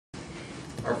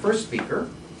Our first speaker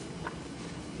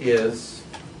has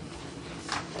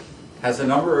a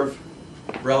number of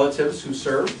relatives who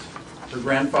served. Her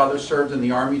grandfather served in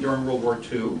the Army during World War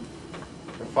II.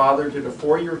 Her father did a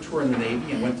 4-year tour in the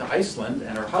Navy and went to Iceland,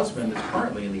 and her husband is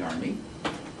currently in the Army.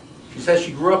 She says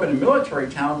she grew up in a military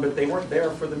town, but they weren't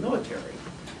there for the military.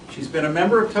 She's been a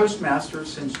member of Toastmasters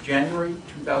since January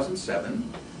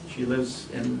 2007. She lives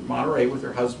in Monterey with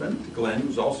her husband, Glenn,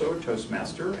 who's also a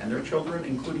Toastmaster, and their children,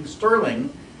 including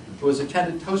Sterling, who has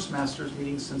attended Toastmasters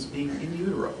meetings since being in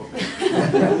utero.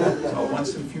 So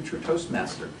once and future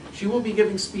Toastmaster. She will be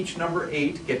giving speech number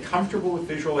 8, Get Comfortable with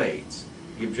Visual Aids.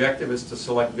 The objective is to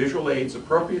select visual aids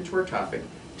appropriate to her topic,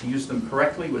 to use them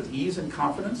correctly with ease and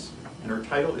confidence, and her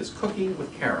title is Cooking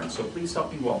with Karen. So please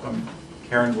help me welcome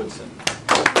Karen Woodson.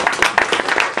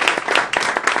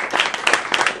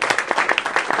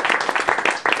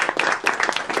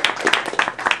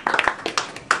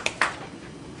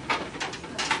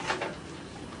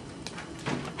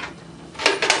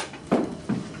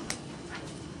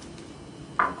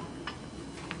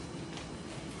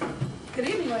 Good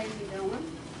evening, ladies and gentlemen.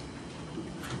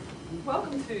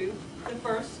 Welcome to the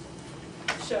first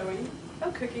showing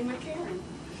of Cooking with Karen.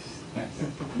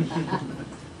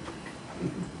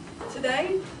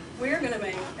 Today, we're going to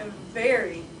make a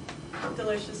very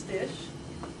delicious dish,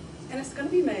 and it's going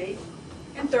to be made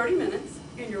in 30 minutes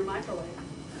in your microwave.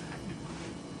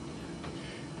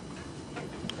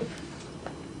 A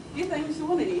few things you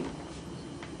will need,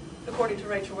 according to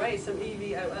Rachel Ray, some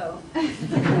EVOO,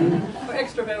 or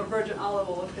extra virgin olive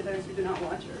oil for those who do not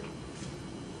watch her.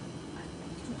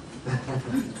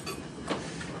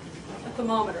 A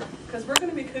thermometer, because we're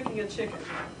going to be cooking a chicken.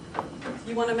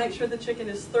 You want to make sure the chicken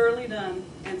is thoroughly done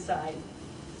inside.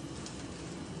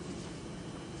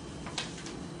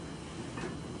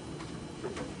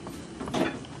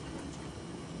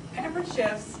 Pampered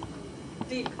Chef's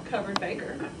deep covered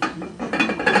baker.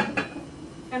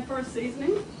 And for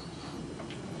seasoning,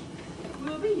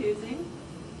 we'll be using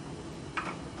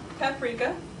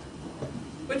paprika,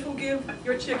 which will give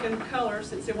your chicken color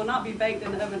since it will not be baked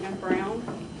in the oven and browned.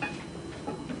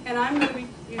 And I'm going to be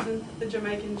using the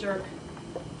Jamaican jerk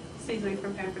seasoning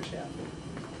from Pampered Chef.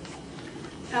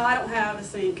 Now I don't have a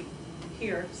sink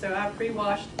here, so I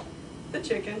pre-washed the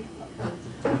chicken.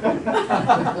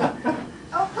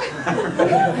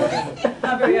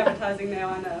 Not very appetizing now,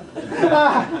 I know.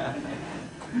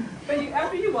 But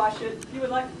after you wash it, you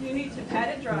need to pat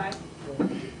it dry.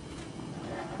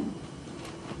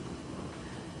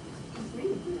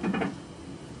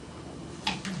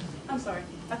 I'm sorry.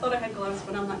 I thought I had gloves,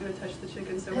 but I'm not going to touch the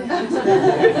chicken, so we're going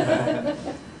to.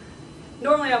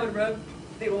 Normally I would rub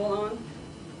the oil on.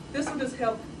 This will just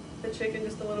help the chicken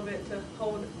just a little bit to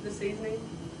hold the seasoning.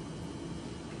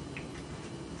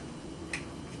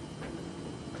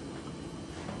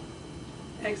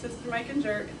 Next is Jamaican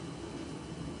jerk.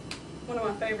 One of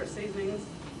my favorite seasonings.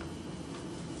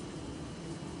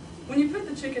 When you put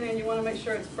the chicken in, you want to make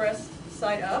sure it's breast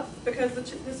side up, because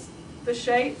the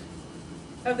shape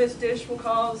of this dish will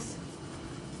cause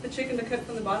the chicken to cook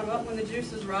from the bottom up. When the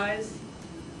juices rise,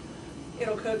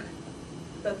 it'll cook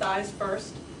the thighs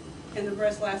first and the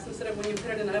breast last, instead of when you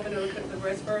put it in the oven, it'll cook the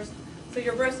breast first. So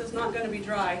your breast is not going to be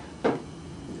dry. So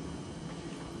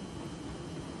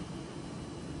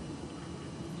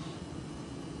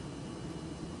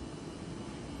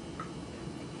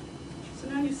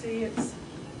now you see it's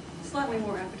slightly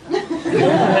more appetizing.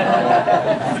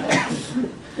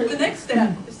 The next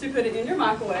step is to put it in your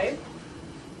microwave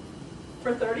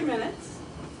for 30 minutes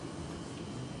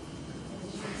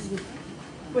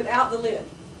without the lid.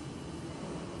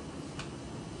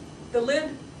 The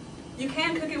lid, you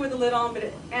can cook it with the lid on, but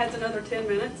it adds another 10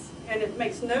 minutes, and it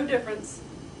makes no difference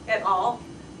at all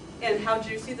in how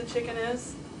juicy the chicken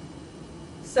is.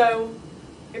 So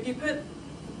if you put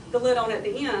the lid on at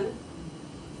the end,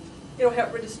 it'll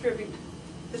help redistribute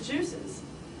the juices.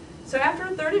 So after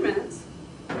 30 minutes,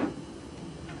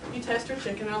 you test your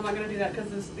chicken. I'm not going to do that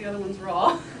because the other one's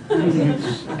raw.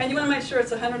 And you want to make sure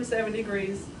it's 170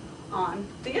 degrees on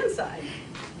the inside.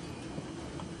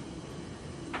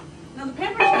 Now the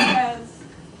Pampered Chef has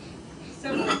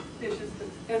several dishes,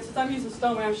 and since I'm using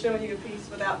stoneware, I'm showing you a piece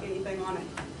without anything on it.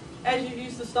 As you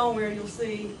use the stoneware, you'll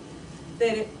see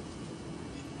that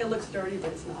it looks dirty,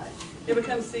 but it's not. It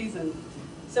becomes seasoned.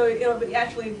 So it'll be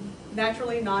actually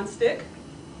naturally non-stick.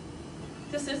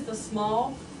 This is the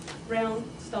small round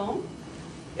stone.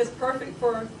 It's perfect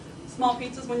for small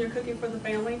pizzas when you're cooking for the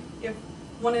family. If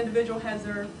one individual has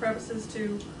their preferences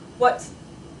to what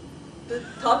the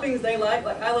toppings they like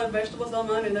I love vegetables on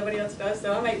mine and nobody else does,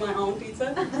 so I make my own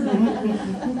pizza.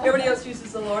 Everybody else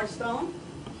uses the large stone.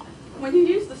 When you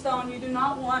use the stone, you do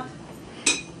not want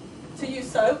to use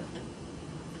soap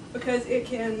because it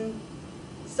can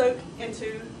soak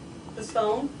into the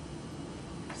stone.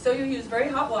 So you use very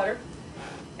hot water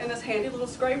and this handy little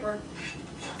scraper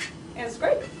and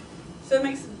scrape it. So it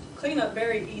makes cleanup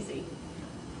very easy.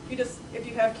 If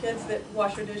you have kids that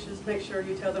wash your dishes, make sure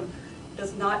you tell them,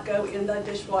 does not go in the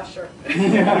dishwasher.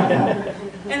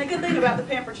 And a good thing about the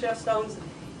Pampered Chef stones,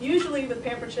 usually with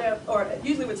Pampered Chef, or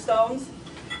usually with stones,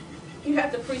 you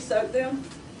have to pre-soak them,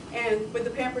 and with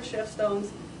the Pampered Chef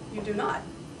stones, you do not.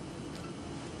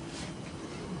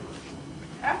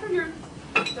 After your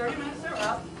 30 minutes are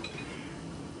up,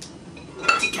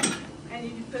 and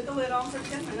you put the lid on for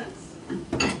 10 minutes,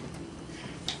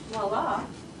 voila,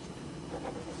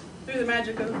 through the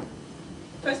magic of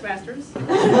Toastmasters.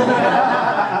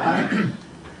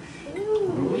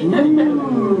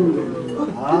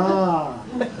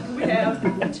 We have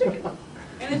chicken.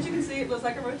 And as you can see, it looks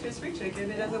like a rotisserie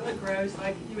chicken. It doesn't look gross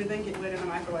like you would think it would in a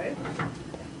microwave.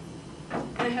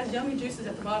 And it has yummy juices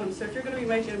at the bottom. So if you're going to be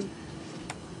making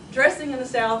dressing in the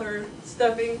South or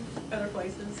stuffing other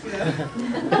places, you know,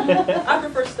 I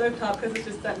prefer stovetop because it's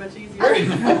just that much easier.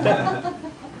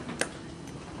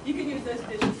 You can use those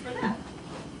dishes for that.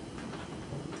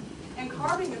 And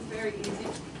carving is very easy.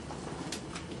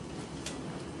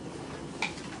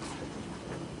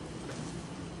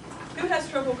 Who has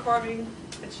trouble carving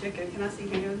a chicken? Can I see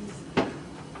hands?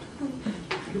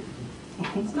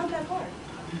 It's not that hard.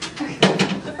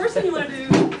 The first thing you want to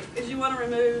do is you want to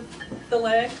remove the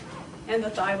leg and the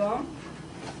thigh bone.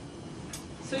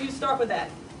 So you start with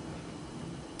that.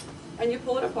 And you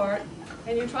pull it apart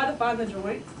and you try to find the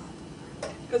joint.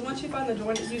 Because once you find the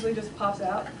joint, it usually just pops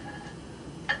out.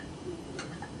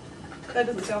 That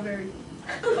doesn't sound very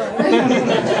fun.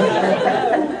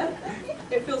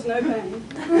 It feels no pain.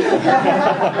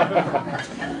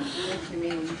 What you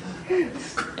mean?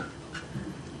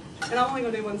 And I'm only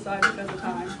going to do one side because of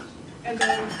time. And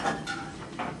then,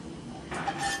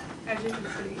 as you can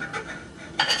see,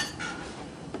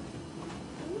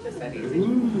 just that easy.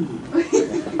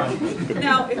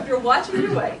 Now, if you're watching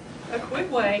your weight, a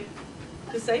quick way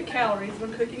to save calories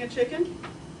when cooking a chicken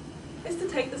is to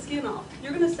take the skin off.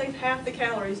 You're going to save half the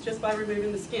calories just by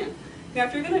removing the skin. Now,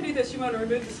 if you're going to do this, you want to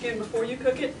remove the skin before you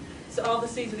cook it, so all the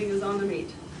seasoning is on the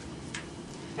meat.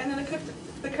 And then to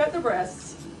cut the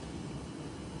breasts,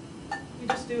 you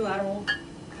just do lateral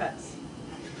cuts.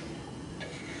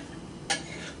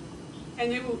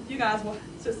 And you guys will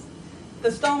just, the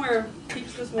stoneware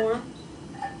keeps this warm.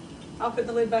 I'll put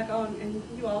the lid back on, and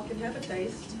you all can have a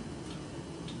taste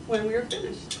when we are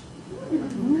finished.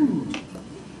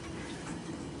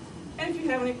 And if you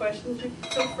have any questions, you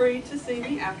feel free to see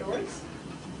me afterwards,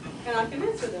 and I can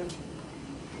answer them.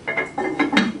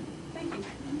 Thank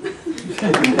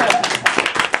you.